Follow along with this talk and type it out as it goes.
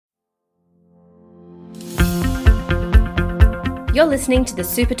You're listening to the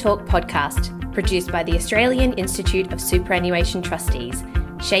Super Talk podcast, produced by the Australian Institute of Superannuation Trustees,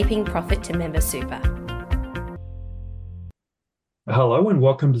 shaping profit to member super. Hello and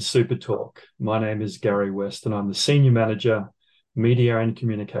welcome to Super Talk. My name is Garry West and I'm the Senior Manager, Media and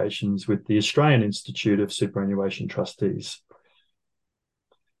Communications with the Australian Institute of Superannuation Trustees.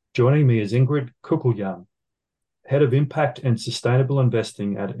 Joining me is Ingrid Kukuljan, Head of Impact and Sustainable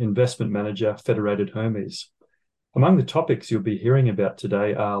Investing at investment manager Federated Hermes. Among the topics you'll be hearing about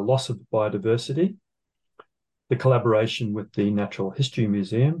today are loss of biodiversity, the collaboration with the Natural History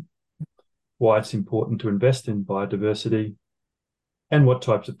Museum, why it's important to invest in biodiversity, and what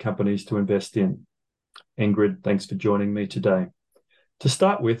types of companies to invest in. Ingrid, thanks for joining me today. To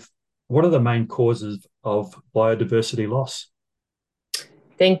start with, what are the main causes of biodiversity loss?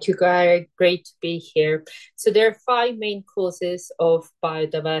 Thank you, Guy. Great to be here. So there are five main causes of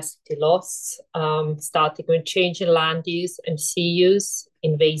biodiversity loss, starting with change in land use and sea use,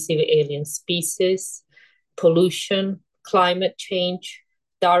 invasive alien species, pollution, climate change,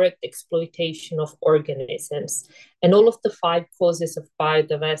 direct exploitation of organisms. And all of the five causes of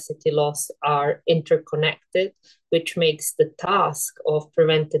biodiversity loss are interconnected, which makes the task of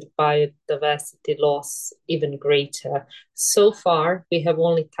prevented biodiversity loss even greater. So far, we have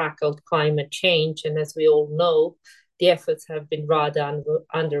only tackled climate change, and as we all know, the efforts have been rather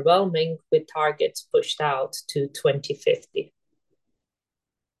underwhelming, with targets pushed out to 2050.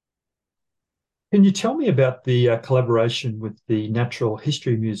 Can you tell me about the collaboration with the Natural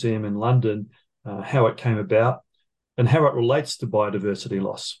History Museum in London, how it came about and how it relates to biodiversity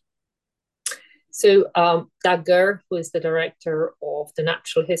loss? So Dagger, who is the director of the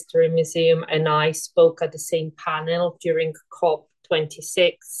Natural History Museum, and I spoke at the same panel during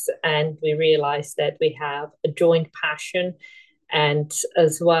COP26, and we realized that we have a joint passion, and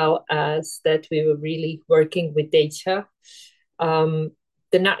as well as that we were really working with data.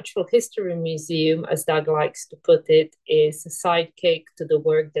 The Natural History Museum, as Doug likes to put it, is a sidekick to the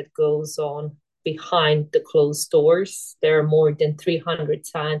work that goes on behind the closed doors. There are more than 300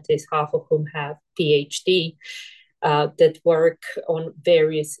 scientists, half of whom have PhD, that work on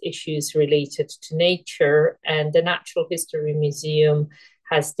various issues related to nature. And the Natural History Museum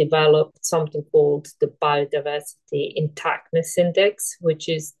has developed something called the Biodiversity Intactness Index, which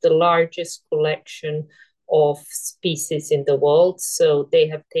is the largest collection of species in the world. So they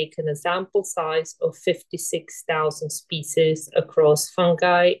have taken a sample size of 56,000 species across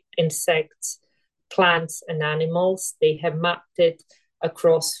fungi, insects, plants, and animals. They have mapped it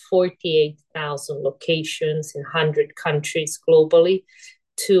across 48,000 locations in 100 countries globally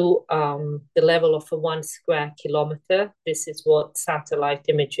to the level of 1 square kilometer. This is what satellite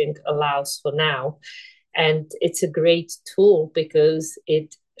imaging allows for now. And it's a great tool because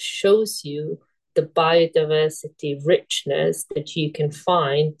it shows you the biodiversity richness that you can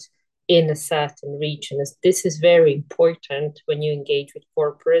find in a certain region. This is very important when you engage with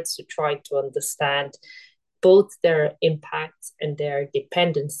corporates to try to understand both their impacts and their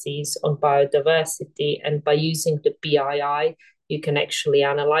dependencies on biodiversity. And by using the BII, you can actually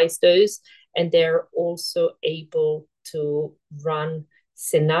analyze those. And they're also able to run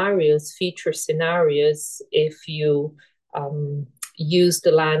scenarios, future scenarios, if you use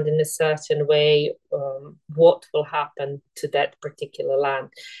the land in a certain way, what will happen to that particular land.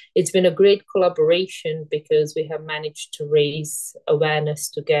 It's been a great collaboration because we have managed to raise awareness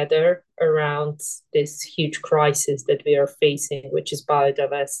together around this huge crisis that we are facing, which is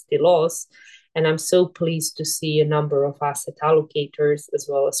biodiversity loss. And I'm so pleased to see a number of asset allocators as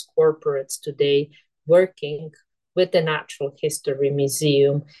well as corporates today working with the Natural History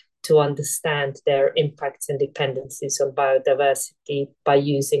Museum to understand their impacts and dependencies on biodiversity by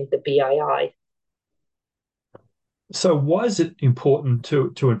using the BII. So why is it important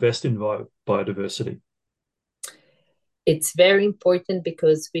to invest in biodiversity? It's very important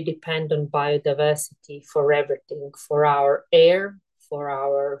because we depend on biodiversity for everything, for our air, for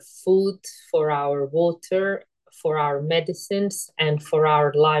our food, for our water, for our medicines, and for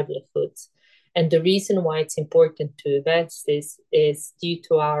our livelihoods. And the reason why it's important to invest is due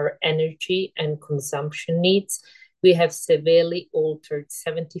to our energy and consumption needs. We have severely altered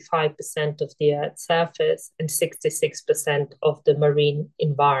 75% of the Earth's surface and 66% of the marine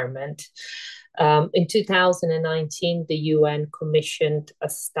environment. In 2019, the UN commissioned a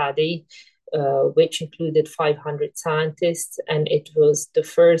study which included 500 scientists, and it was the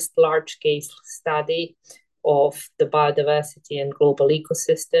first large-scale study of the biodiversity and global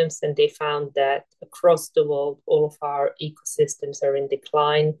ecosystems, and they found that across the world, all of our ecosystems are in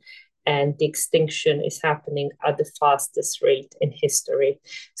decline, and the extinction is happening at the fastest rate in history.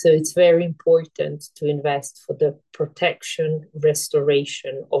 So it's very important to invest for the protection,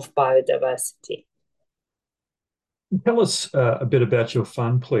 restoration of biodiversity. Tell us a bit about your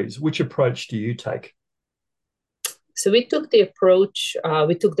fund, please. Which approach do you take? So we took the approach,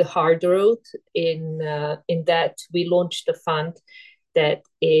 we took the hard road in that we launched a fund that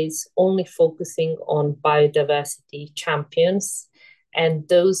is only focusing on biodiversity champions. And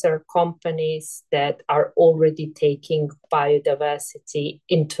those are companies that are already taking biodiversity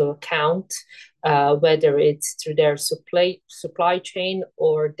into account, whether it's through their supply chain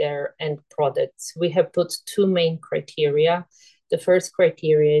or their end products. We have put two main criteria. The first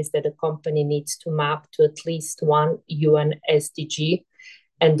criteria is that a company needs to map to at least one UN SDG.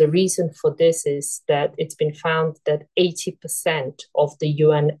 And the reason for this is that it's been found that 80% of the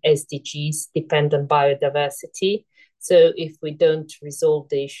UN SDGs depend on biodiversity. So if we don't resolve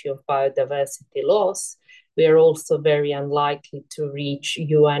the issue of biodiversity loss, we are also very unlikely to reach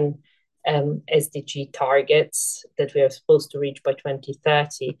UN SDG targets that we are supposed to reach by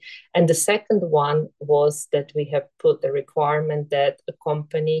 2030. And the second one was that we have put a requirement that a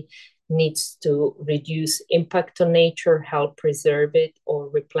company needs to reduce impact on nature, help preserve it, or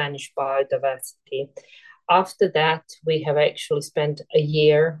replenish biodiversity. After that, we have actually spent a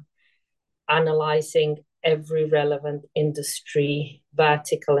year analyzing every relevant industry,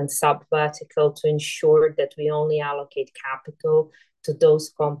 vertical and sub-vertical, to ensure that we only allocate capital to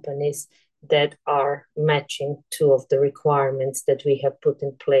those companies that are matching two of the requirements that we have put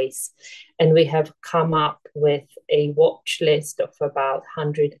in place. And we have come up with a watch list of about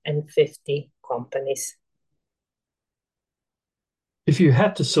 150 companies. If you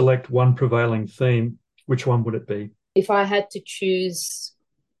had to select one prevailing theme, which one would it be? If I had to choose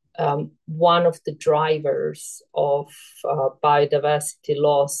one of the drivers of biodiversity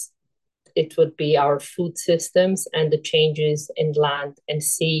loss, it would be our food systems and the changes in land and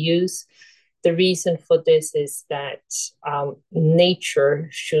sea use. The reason for this is that nature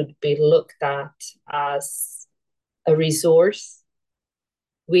should be looked at as a resource.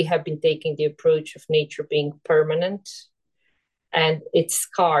 We have been taking the approach of nature being permanent, and it's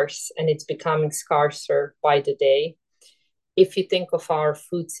scarce, and it's becoming scarcer by the day. If you think of our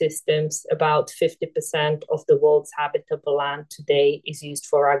food systems, about 50% of the world's habitable land today is used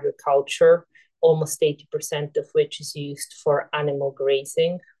for agriculture, almost 80% of which is used for animal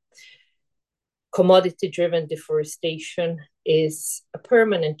grazing. Commodity-driven deforestation is a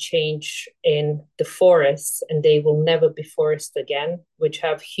permanent change in the forests, and they will never be forested again, which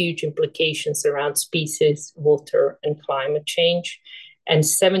have huge implications around species, water, and climate change. And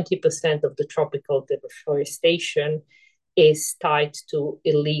 70% of the tropical deforestation is tied to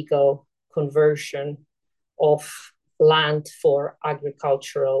illegal conversion of land for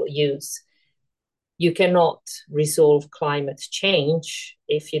agricultural use. You cannot resolve climate change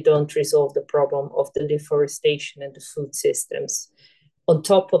if you don't resolve the problem of the deforestation and the food systems. On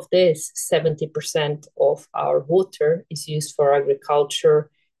top of this, 70% of our water is used for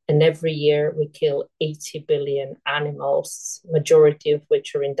agriculture, and every year we kill 80 billion animals, majority of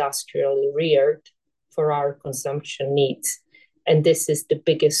which are industrially reared for our consumption needs. And this is the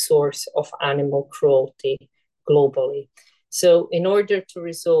biggest source of animal cruelty globally. So in order to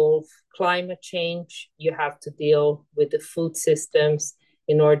resolve climate change, you have to deal with the food systems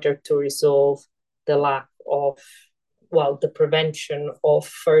in order to resolve the lack of, the prevention of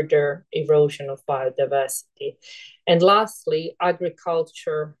further erosion of biodiversity. And lastly,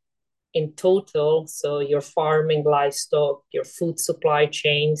 agriculture in total, so your farming, livestock, your food supply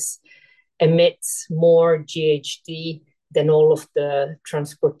chains, emits more GHG than all of the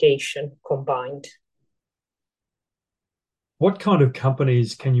transportation combined. What kind of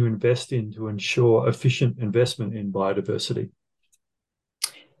companies can you invest in to ensure efficient investment in biodiversity?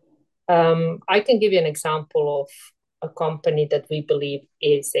 I can give you an example of a company that we believe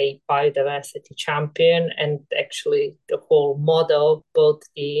is a biodiversity champion, and actually the whole model, both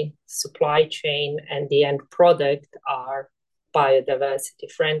the supply chain and the end product, are biodiversity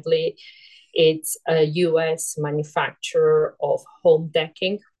friendly. It's a US manufacturer of home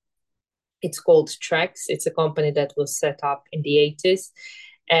decking. It's called Trex. It's a company that was set up in the 80s.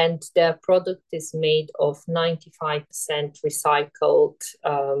 And their product is made of 95% recycled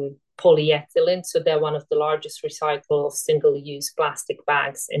polyethylene. So they're one of the largest recyclers of single-use plastic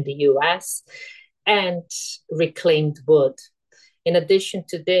bags in the US, and reclaimed wood. In addition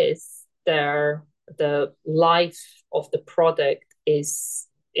to this, the life of the product is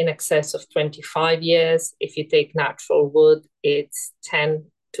in excess of 25 years. If you take natural wood, it's 10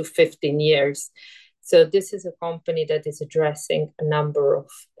 to 15 years. So this is a company that is addressing a number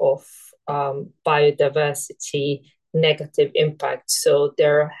of biodiversity negative impacts. So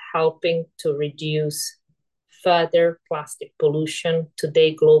they're helping to reduce further plastic pollution.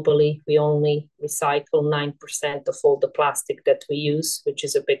 Today, globally, we only recycle 9% of all the plastic that we use, which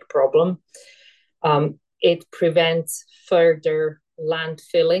is a big problem. It prevents further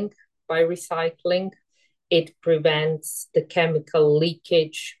landfilling by recycling. It prevents the chemical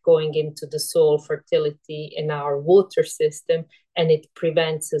leakage going into the soil fertility in our water system, and it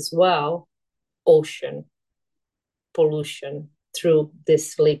prevents as well ocean pollution through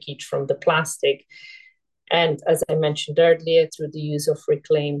this leakage from the plastic. And as I mentioned earlier, through the use of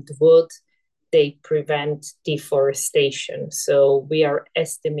reclaimed wood, they prevent deforestation. So we are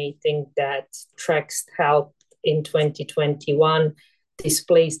estimating that Trex helped in 2021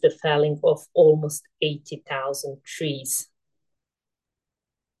 displace the felling of almost 80,000 trees.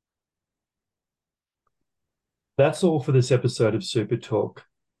 That's all for this episode of Super Talk.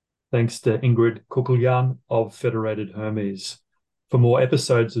 Thanks to Ingrid Kukuljan of Federated Hermes. For more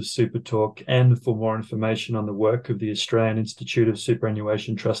episodes of Super Talk and for more information on the work of the Australian Institute of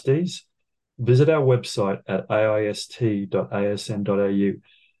Superannuation Trustees, visit our website at aist.asn.au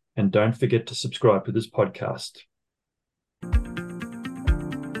and don't forget to subscribe to this podcast.